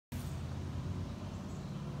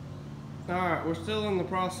Alright, we're still in the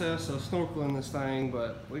process of snorkeling this thing,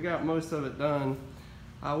 but we got most of it done.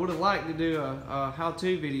 I would have liked to do a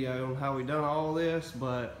how-to video on how we done all this,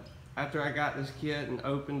 but after I got this kit and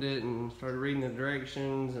opened it and started reading the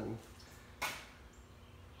directions and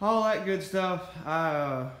all that good stuff,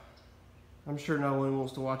 I'm sure no one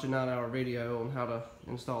wants to watch a 9-hour video on how to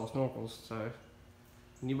install snorkels. So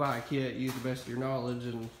when you buy a kit, use the best of your knowledge,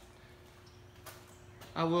 and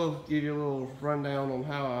I will give you a little rundown on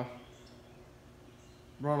how I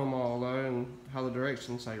run them all though, and how the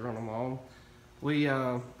directions say run them all. We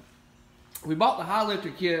bought the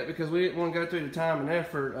Highlifter kit because we didn't want to go through the time and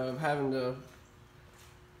effort of having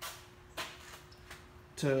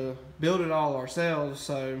to build it all ourselves,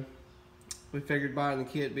 so we figured buying the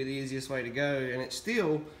kit would be the easiest way to go. And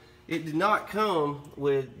it did not come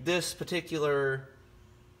with this particular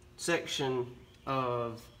section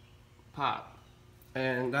of pipe,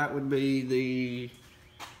 and that would be the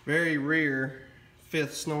very rear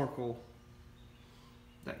 5th snorkel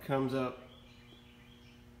that comes up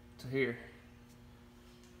to here.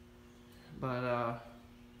 But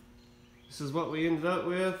this is what we ended up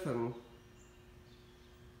with, and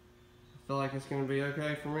I feel like it's going to be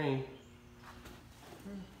okay for me.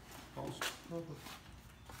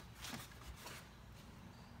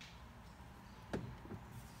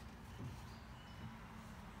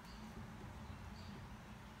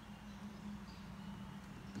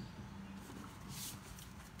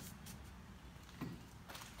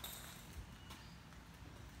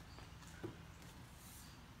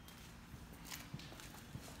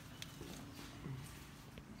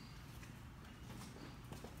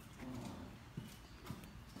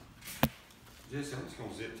 Jesse, I'm just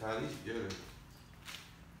gonna zip tie these together.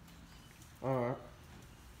 Alright.